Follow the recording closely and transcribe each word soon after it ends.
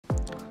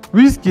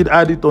Wizkid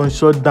had it on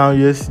shutdown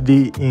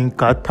yesterday in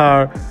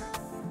Qatar,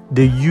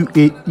 the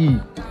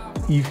UAE.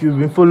 If you've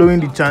been following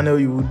the channel,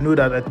 you would know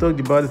that I talked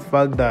about the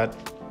fact that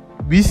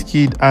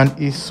Wizkid and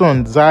his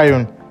son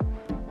Zion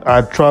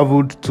had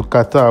traveled to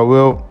Qatar.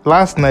 Well,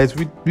 last night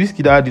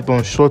Wizkid had it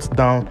on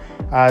shutdown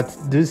at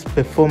this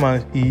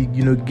performance. He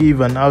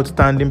gave an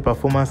outstanding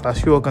performance.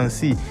 As you all can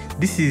see,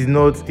 this is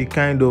not a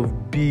kind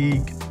of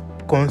big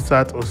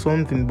concert or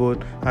something,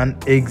 but an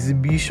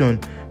exhibition.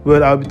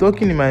 Well, I'll be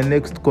talking in my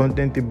next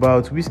content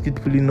about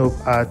Wizkid pulling up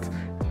at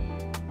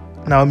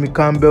Naomi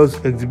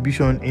Campbell's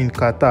exhibition in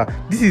Qatar.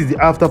 This is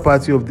the after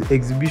party of the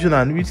exhibition,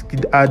 and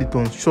Wizkid had it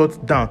on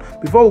shutdown.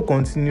 Before we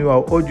continue,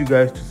 I'll urge you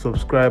guys to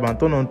subscribe and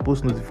turn on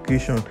post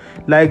notification,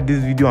 like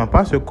this video, and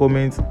pass your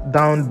comments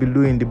down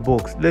below in the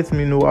box. Let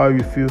me know how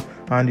you feel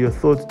and your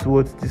thoughts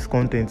towards this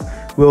content.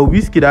 Well,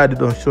 Wizkid had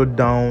it on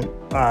shutdown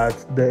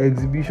at the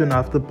exhibition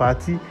after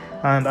party,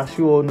 and as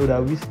you all know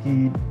that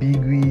Wizkid, Big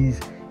Wiz,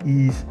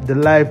 is the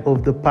life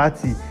of the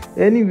party.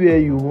 Anywhere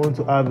you want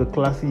to have a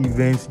classy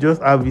event,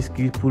 just have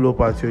Wizkid pull up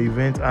at your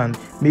event and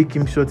make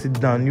him shut it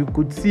down. You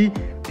could see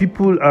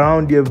people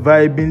around there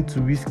vibing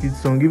to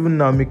Wizkid's song. Even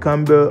Naomi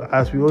Campbell,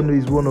 as we all know,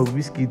 is one of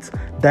Wizkid's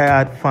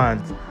diehard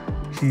fans.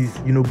 She's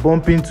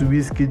bumping to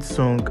Wizkid's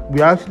song.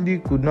 We actually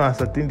could not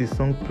ascertain the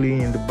song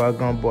playing in the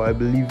background, but I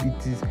believe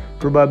it is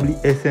probably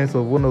essence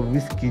of one of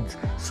Wizkid's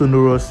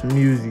sonorous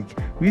music.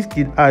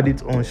 Wizkid had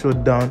it on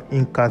shutdown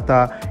in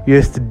Qatar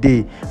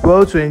yesterday.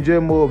 Well, to enjoy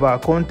more of our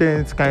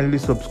content, kindly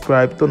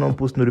subscribe, turn on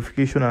post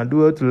notification, and do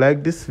well to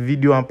like this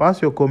video and pass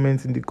your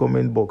comments in the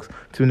comment box.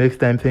 Till next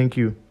time, thank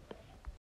you.